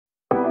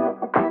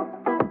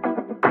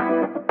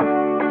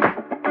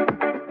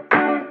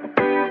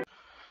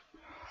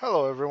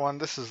Hello everyone,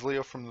 this is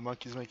Leo from the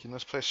Monkeys Making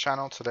This Place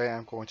channel. Today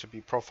I'm going to be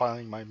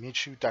profiling my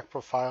Michu deck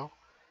profile.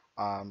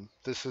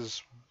 This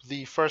is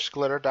the first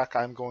glitter deck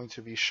I'm going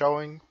to be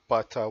showing,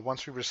 but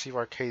once we receive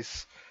our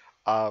case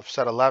of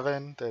set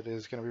 11 that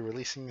is going to be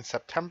releasing in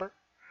September,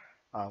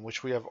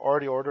 which we have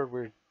already ordered.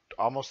 We're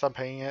almost done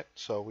paying it,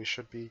 so we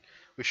should be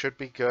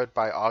good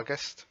by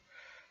August.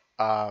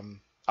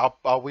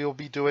 We will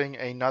be doing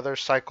another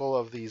cycle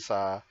of these.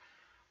 Uh,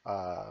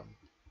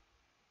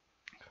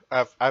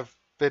 I've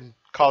been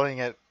calling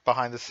it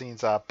behind the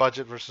scenes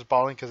budget versus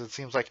balling because it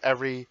seems like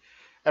every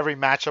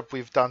matchup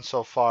we've done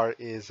so far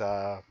is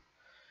a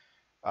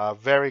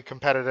very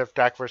competitive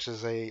deck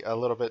versus a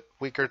little bit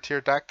weaker tier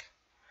deck.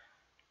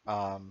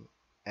 Um,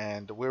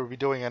 and we'll be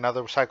doing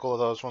another cycle of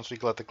those once we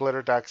get the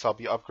glitter decks. I'll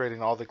be upgrading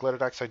all the glitter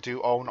decks. I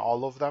do own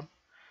all of them,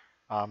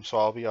 so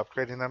I'll be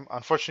upgrading them.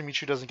 Unfortunately,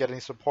 Michu doesn't get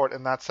any support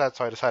in that set,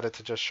 so I decided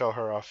to just show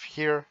her off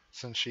here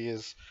since she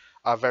is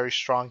a very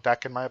strong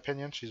deck in my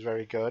opinion. She's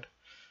very good.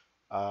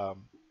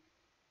 Um,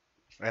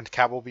 and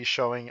Cat will be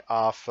showing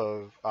off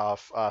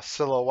of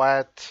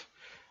Silhouette.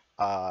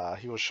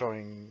 He was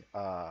showing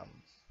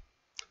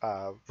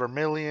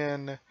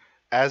Vermilion,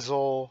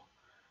 Ezel,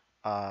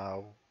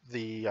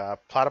 the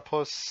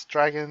Platypus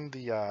Dragon,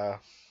 the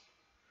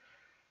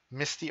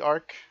Misty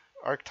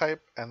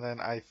archetype, and then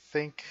I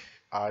think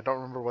I don't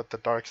remember what the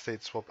Dark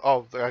States will.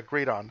 Oh,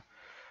 Greedon.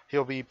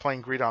 He'll be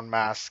playing Greedon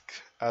Mask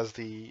as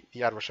the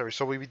adversary.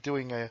 So we'll be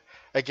doing a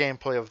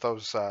gameplay of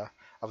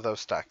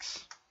those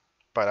decks.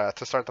 But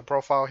to start the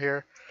profile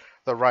here,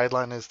 the ride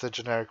line is the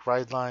generic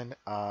ride line.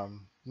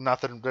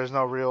 Nothing. There's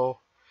no real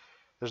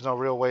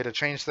way to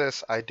change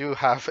this. I do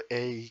have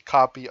a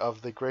copy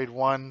of the grade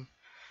 1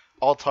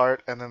 alt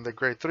art and then the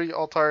grade 3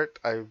 alt art.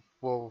 I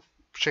will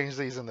change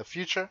these in the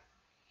future.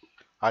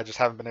 I just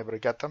haven't been able to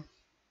get them.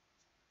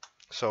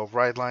 So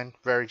ride line,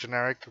 very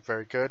generic,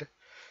 very good.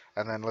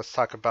 And then let's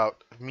talk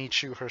about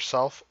Michu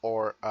herself,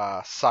 or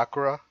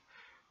Sakura,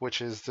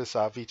 which is this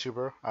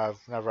VTuber.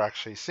 I've never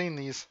actually seen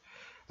these.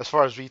 As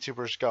far as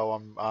VTubers go,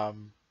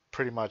 I'm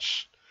pretty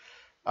much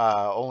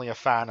only a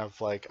fan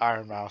of like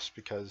Iron Mouse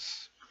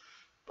because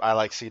I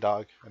like Sea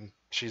Dog and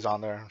she's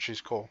on there and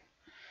she's cool.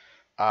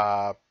 So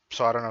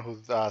I don't know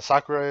who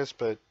Sakura is,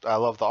 but I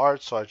love the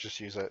art, so I just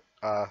use it.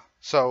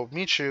 So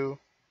Michu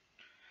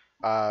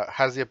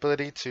has the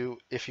ability to,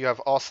 if you have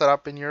all set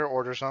up in your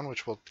order zone,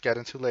 which we'll get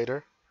into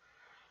later,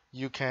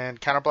 you can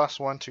counterblast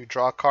one to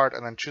draw a card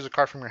and then choose a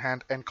card from your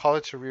hand and call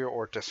it to rear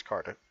or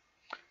discard it.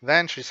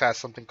 Then she has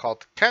something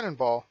called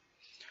Cannonball,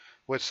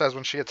 which says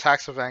when she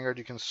attacks a Vanguard,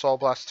 you can Soul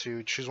Blast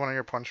to choose one of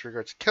your opponent's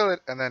Vanguard to kill it,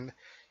 and then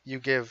you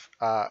give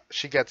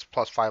she gets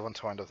 +5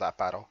 until end of that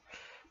battle.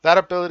 That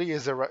ability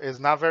is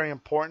not very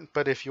important,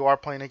 but if you are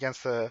playing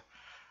against a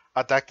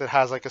deck that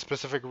has like a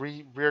specific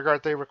rear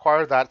guard they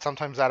require, that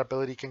sometimes that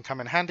ability can come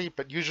in handy.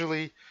 But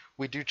usually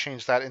we do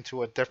change that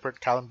into a different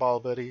Cannonball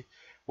ability,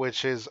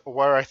 which is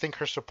where I think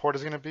her support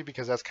is going to be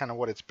because that's kind of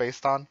what it's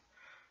based on.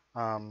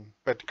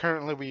 But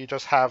currently we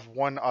just have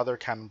one other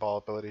Cannonball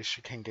ability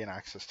she can gain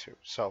access to.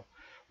 So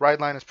ride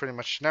line is pretty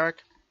much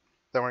generic.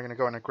 Then we're going to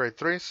go into grade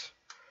 3s.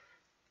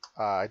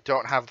 I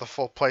don't have the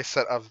full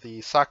playset of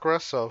the Sakura,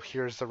 so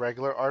here's the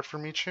regular art for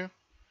Michu.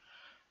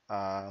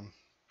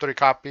 3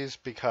 copies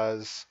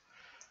because,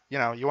 you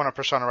know, you want to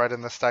Persona right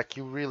in this deck.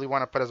 You really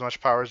want to put as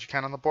much power as you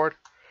can on the board.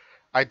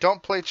 I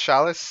don't play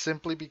Chalice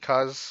simply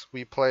because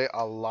we play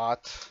a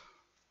lot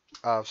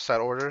of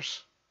set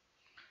orders.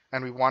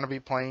 And we want to be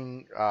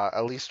playing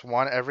at least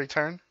one every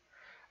turn.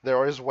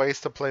 There is ways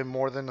to play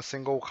more than a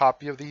single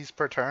copy of these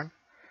per turn,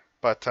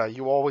 but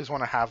you always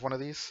want to have one of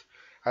these.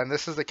 And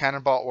this is the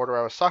Cannonball order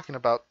I was talking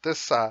about.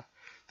 This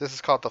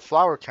is called the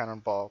Flower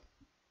Cannonball.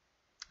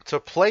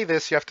 To play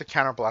this, you have to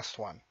counterblast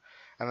one,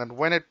 and then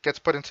when it gets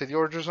put into the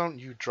order zone,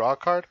 you draw a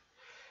card.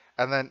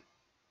 And then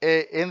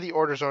in the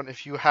order zone,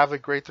 if you have a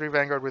grade 3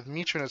 Vanguard with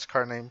Michu in its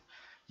card name,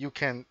 you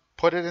can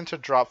put it into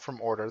drop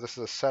from order. This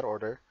is a set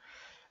order.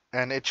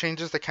 And it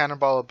changes the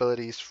Cannonball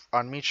abilities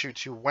on Michu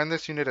to when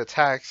this unit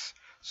attacks,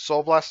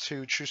 Soul Blast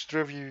 2, choose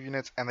 3 of your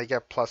units, and they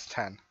get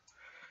 +10.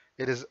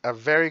 It is a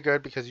very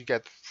good because you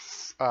get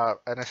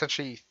an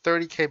essentially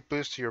 30k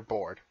boost to your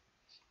board,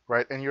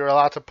 right? And you're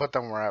allowed to put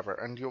them wherever.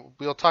 And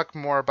we'll talk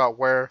more about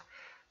where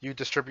you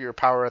distribute your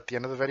power at the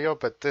end of the video,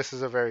 but this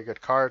is a very good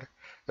card.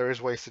 There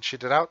is ways to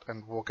cheat it out,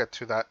 and we'll get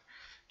to that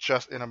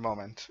just in a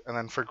moment. And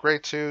then for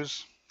grade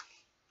 2s,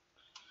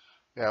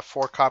 we have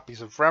 4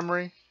 copies of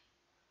Remory.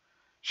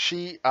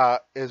 She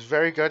is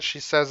very good. She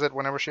says that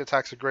whenever she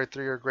attacks a grade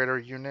 3 or greater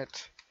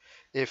unit,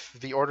 if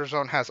the order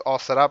zone has all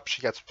set up,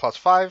 she gets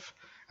 +5.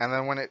 And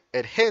then when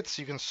it hits,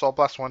 you can Soul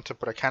Blast one to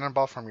put a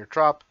Cannonball from your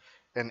drop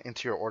and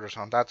into your order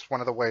zone. That's one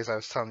of the ways I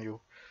was telling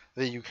you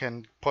that you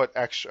can put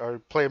extra or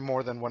play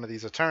more than one of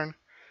these a turn.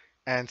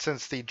 And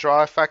since the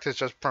draw effect is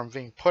just from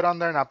being put on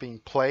there, not being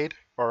played,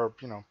 or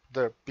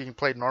they're being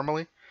played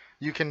normally,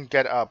 you can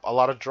get a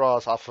lot of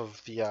draws off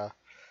of the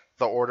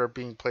order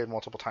being played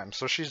multiple times.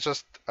 So she's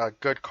just a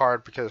good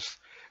card because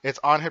it's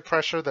on hit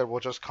pressure that will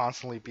just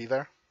constantly be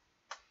there.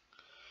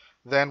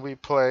 Then we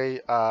play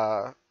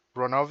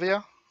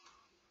Ronovia.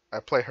 I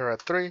play her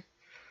at 3.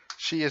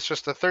 She is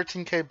just a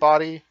 13k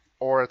body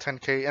or a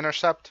 10k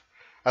intercept.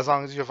 As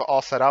long as you have it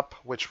all set up,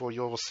 which you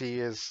will see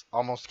is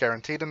almost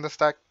guaranteed in this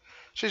deck.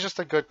 She's just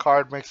a good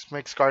card,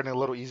 makes guarding a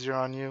little easier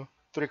on you.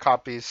 3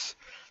 copies.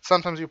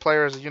 Sometimes you play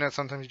her as a unit,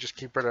 sometimes you just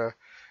keep her to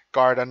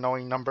guard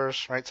unknowing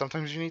numbers, right?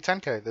 Sometimes you need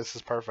 10k. This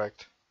is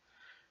perfect.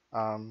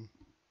 And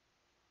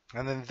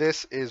then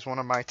this is one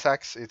of my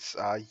techs. It's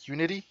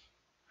Unity.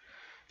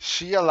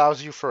 She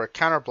allows you for a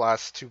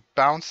counterblast to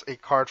bounce a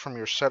card from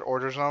your set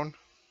order zone.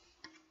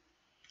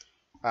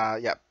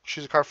 Yeah,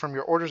 choose a card from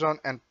your order zone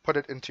and put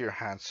it into your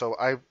hand. So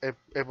I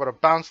able to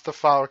bounce the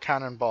flower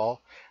cannonball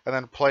and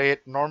then play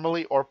it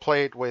normally or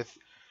play it with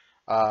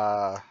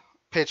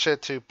pitch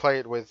it to play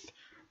it with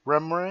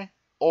Remray,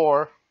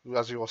 or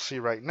as you will see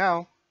right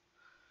now,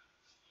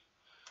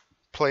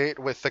 play it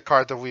with the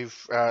card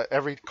that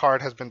every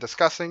card has been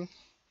discussing,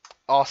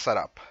 all set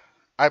up.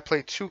 I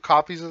play 2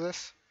 copies of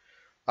this.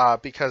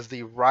 Because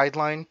the ride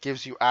line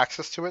gives you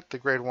access to it. The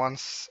grade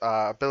 1's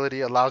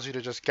ability allows you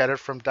to just get it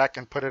from deck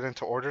and put it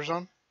into order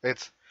zone.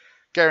 It's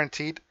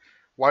guaranteed.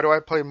 Why do I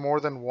play more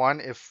than one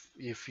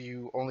if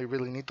you only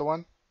really need the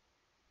one?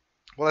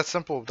 Well, that's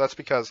simple. That's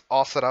because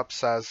all setup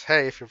says,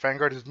 hey, if your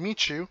Vanguard is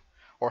Michu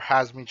or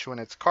has Michu in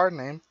its card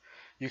name,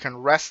 you can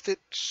rest it,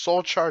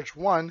 soul charge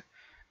 1,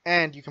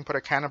 and you can put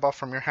a cannonball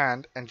from your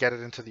hand and get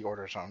it into the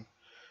order zone.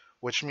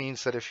 Which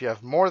means that if you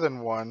have more than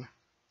one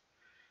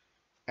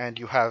and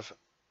you have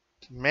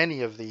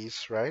many of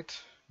these, right?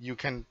 You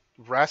can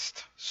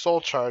rest,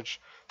 soul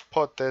charge,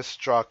 put this,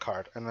 draw a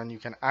card, and then you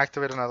can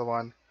activate another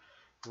one,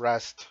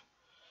 rest,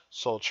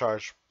 soul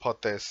charge,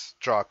 put this,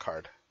 draw a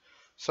card.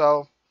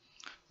 So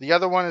the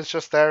other one is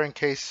just there in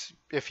case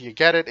if you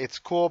get it, it's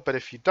cool, but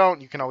if you don't,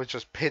 you can always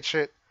just pitch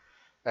it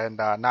and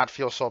not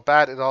feel so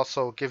bad. It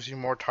also gives you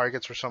more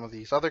targets for some of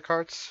these other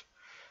cards.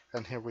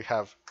 And here we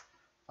have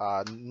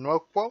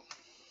Nokwo.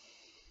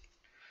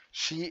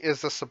 She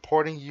is a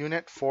supporting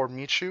unit for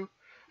Michu.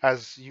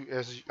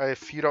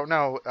 If you don't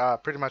know,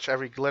 pretty much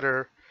every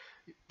glitter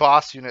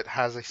boss unit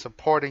has a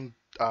supporting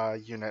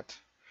unit.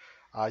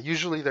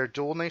 Usually they're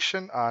dual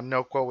nation.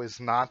 Nokwo is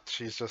not.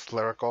 She's just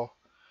lyrical,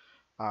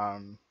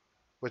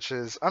 which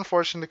is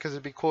unfortunate because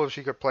it'd be cool if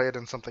she could play it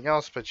in something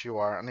else, but you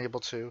are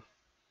unable to.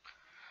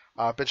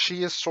 But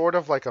she is sort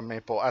of like a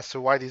maple. As to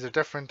why these are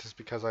different is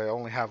because I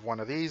only have one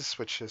of these,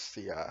 which is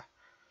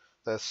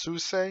the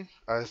Suse.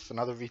 It's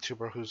another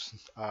VTuber who's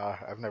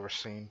I've never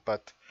seen,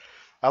 but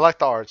I like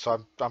the art,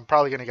 so I'm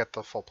probably gonna get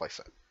the full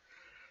playset.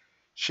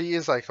 She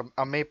is like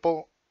a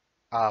maple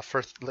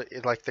for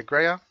like the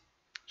Greya.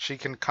 She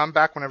can come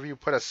back whenever you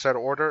put a set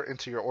order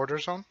into your order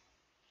zone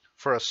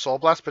for a Soul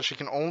Blast, but she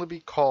can only be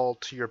called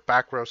to your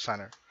back row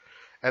center.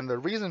 And the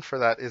reason for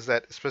that is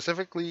that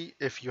specifically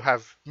if you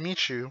have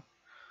Michu,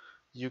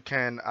 you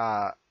can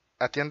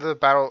at the end of the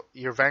battle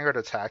your Vanguard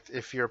attacked.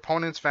 If your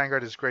opponent's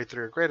Vanguard is grade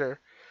 3 or greater,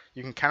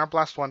 you can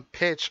counterblast 1,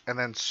 pitch, and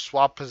then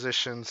swap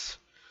positions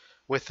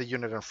with the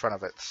unit in front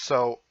of it.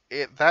 So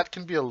that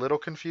can be a little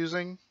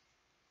confusing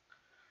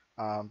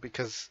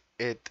because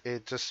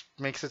it just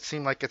makes it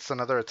seem like it's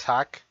another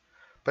attack.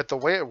 But the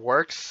way it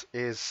works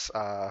is,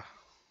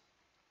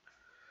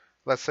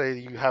 let's say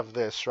you have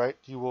this, right?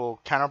 You will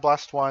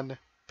counterblast 1,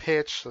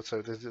 pitch, let's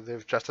say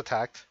they've just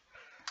attacked.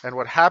 And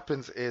what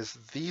happens is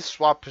these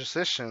swap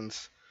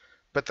positions,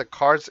 but the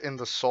cards in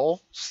the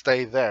soul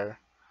stay there,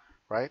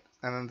 right?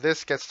 And then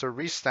this gets to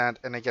restand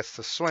and it gets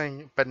to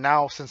swing, but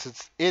now since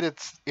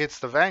it's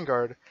the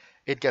Vanguard,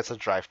 it gets a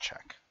drive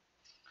check.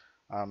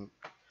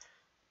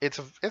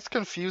 It's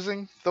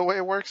confusing the way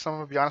it works. I'm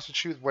gonna be honest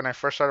with you. When I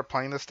first started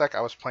playing this deck,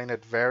 I was playing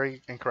it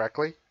very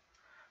incorrectly.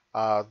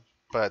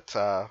 But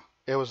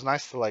it was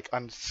nice to like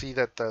see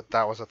that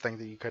that was a thing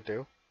that you could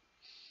do.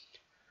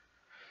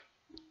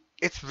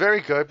 It's very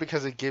good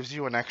because it gives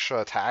you an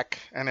extra attack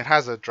and it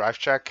has a drive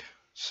check,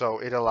 so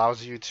it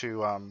allows you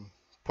to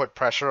put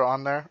pressure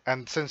on there.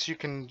 And since you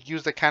can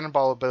use the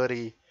cannonball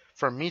ability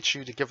from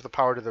Michu to give the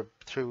power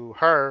to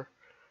her,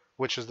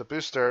 which is the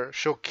booster,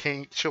 she'll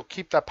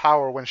keep that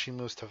power when she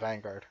moves to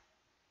Vanguard.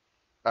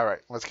 All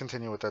right, let's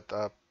continue with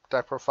that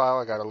deck profile.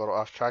 I got a little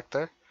off track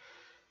there.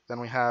 Then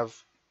we have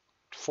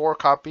 4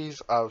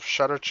 copies of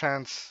Shutter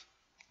Chance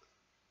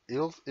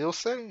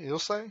Ilse.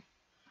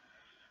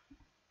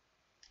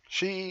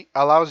 She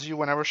allows you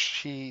whenever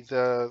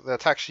the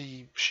attack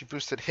she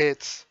boosted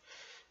hits.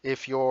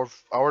 If your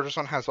order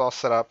zone has all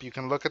set up, you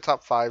can look at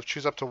top 5,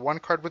 choose up to 1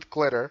 card with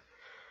glitter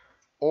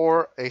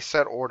or a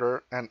set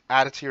order and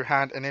add it to your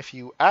hand. And if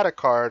you add a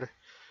card,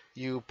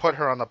 you put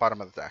her on the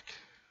bottom of the deck.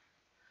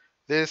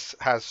 This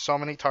has so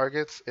many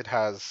targets. It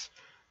has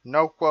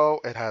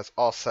Nokwo, it has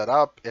all set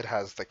up, it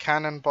has the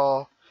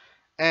cannonball,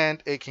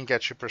 and it can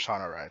get you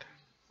Persona Ride.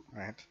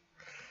 Right?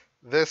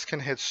 This can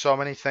hit so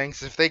many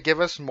things. If they give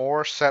us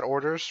more set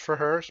orders for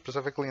her,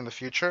 specifically in the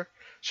future,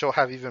 she'll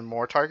have even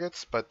more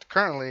targets. But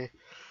currently,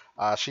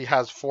 she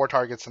has 4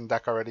 targets in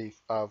deck already,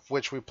 of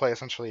which we play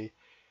essentially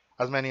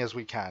as many as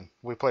we can.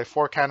 We play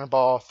 4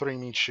 Cannonball, 3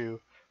 Michu,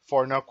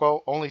 4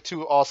 Nokwo, only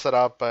 2 all set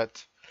up,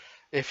 but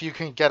if you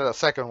can get a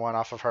second one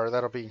off of her,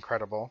 that'll be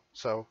incredible.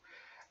 So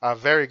A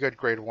very good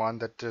grade 1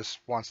 that just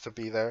wants to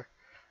be there.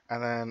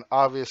 And then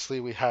obviously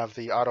we have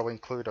the auto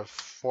include of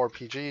 4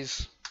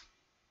 PGs.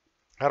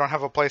 I don't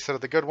have a playset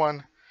of the good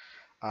one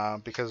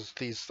because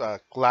these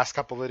last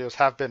couple videos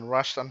have been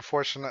rushed,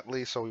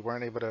 unfortunately, so we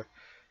weren't able to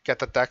get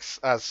the decks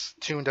as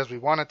tuned as we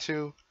wanted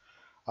to.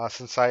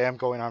 Since I am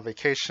going on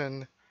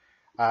vacation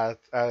at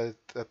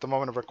the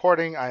moment of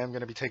recording, I am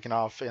going to be taking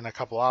off in a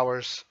couple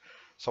hours.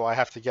 So I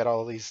have to get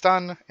all of these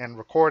done and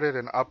recorded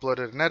and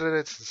uploaded and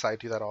edited since I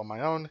do that all on my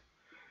own.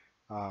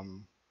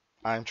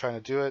 I'm trying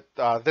to do it.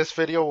 This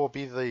video will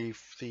be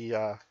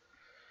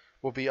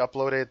will be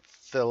uploaded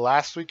the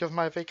last week of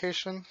my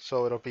vacation,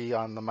 so it'll be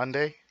on the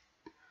Monday.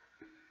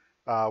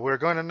 We're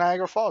going to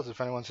Niagara Falls.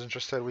 If anyone's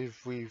interested,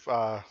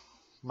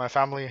 my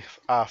family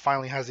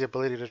finally has the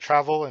ability to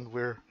travel, and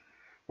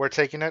we're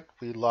taking it.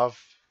 We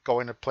love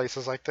going to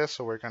places like this,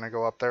 so we're going to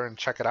go up there and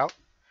check it out.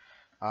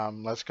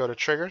 Let's go to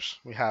triggers.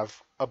 We have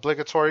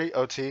obligatory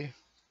OT.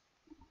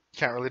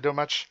 Can't really do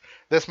much.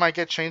 This might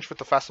get changed with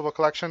the festival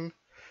collection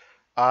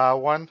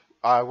one.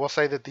 I will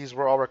say that these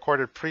were all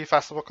recorded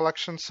pre-festival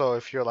collection, so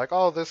if you're like,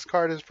 oh, this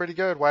card is pretty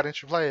good, why didn't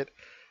you play it?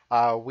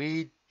 I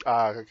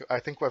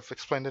think I've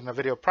explained in a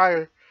video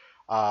prior,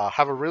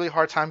 have a really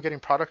hard time getting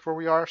product where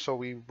we are, so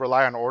we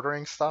rely on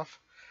ordering stuff,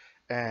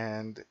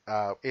 and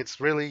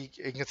it's really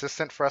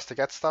inconsistent for us to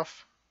get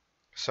stuff.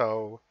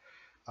 So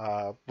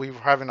we were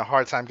having a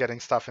hard time getting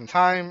stuff in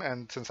time,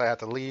 and since I had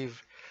to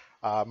leave,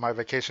 my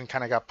vacation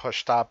kind of got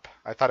pushed up.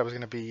 I thought it was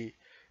going to be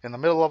in the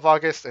middle of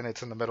August, and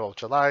it's in the middle of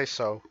July,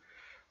 so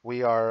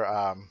we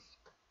are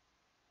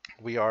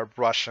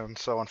Russian.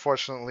 So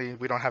unfortunately,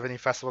 we don't have any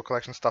festival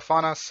collection stuff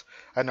on us.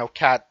 I know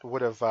Kat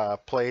would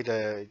have played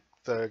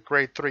the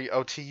grade 3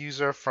 OT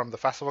user from the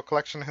festival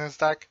collection in his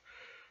deck,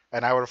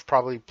 and I would have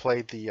probably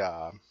played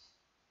the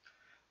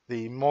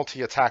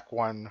multi-attack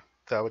one,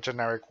 the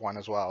generic one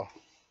as well.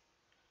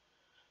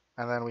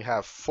 And then we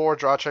have 4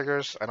 draw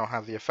triggers. I don't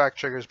have the effect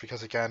triggers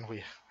because, again,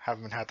 we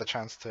haven't had the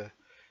chance to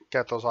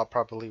get those all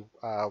properly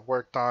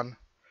worked on.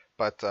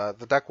 But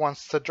the deck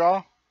wants to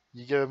draw,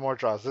 you give it more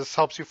draws. This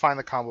helps you find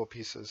the combo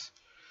pieces.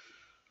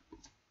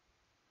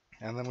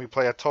 And then we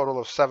play a total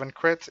of 7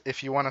 crits.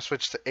 If you want to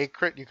switch to 8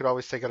 crit, you could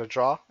always take out a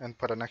draw and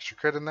put an extra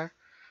crit in there.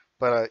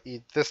 But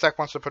this deck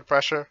wants to put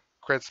pressure.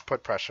 Crits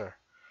put pressure.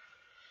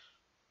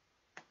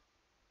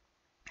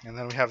 And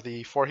then we have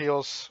the 4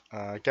 heals.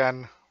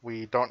 Again,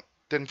 we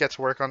didn't get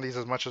to work on these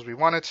as much as we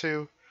wanted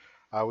to.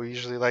 We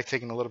usually like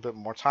taking a little bit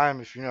more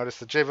time. If you notice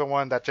the Java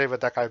one, that Java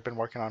deck I've been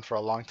working on for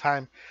a long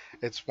time.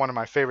 It's one of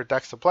my favorite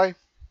decks to play.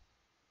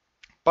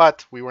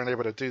 But we weren't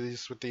able to do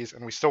these with these,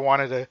 and we still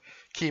wanted to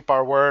keep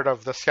our word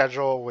of the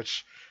schedule,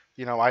 which,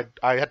 you know, I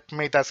had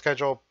made that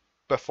schedule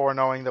before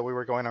knowing that we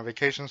were going on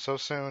vacation so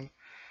soon.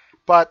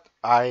 But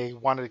I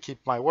wanted to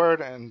keep my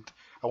word, and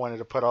I wanted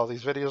to put all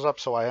these videos up,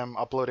 so I am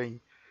uploading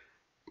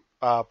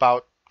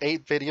about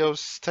 8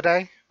 videos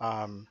today.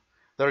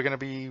 They're going to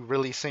be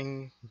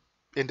releasing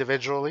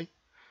individually.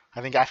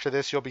 I think after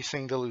this you'll be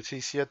seeing the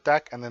Lutetia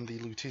deck and then the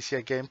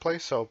Lutetia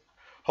gameplay, so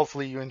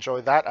hopefully you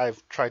enjoy that.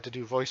 I've tried to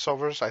do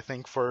voiceovers, I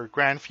think, for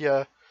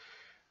Granfia,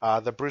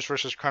 the Bruce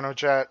versus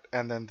Chronojet,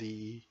 and then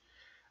the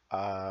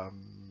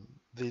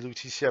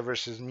Lutetia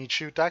versus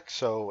Michu deck.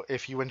 So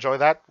if you enjoy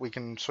that, we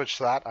can switch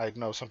to that. I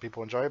know some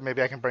people enjoy it.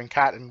 Maybe I can bring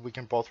Kat and we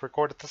can both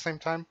record at the same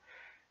time.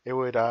 It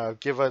would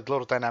give a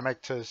little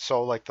dynamic to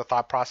show like the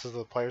thought process of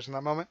the players in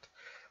that moment.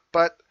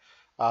 But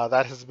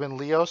that has been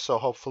Leo, so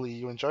hopefully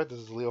you enjoyed. This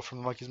is Leo from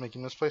the Monkeys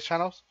Making Misplays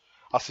channels.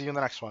 I'll see you in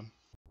the next one.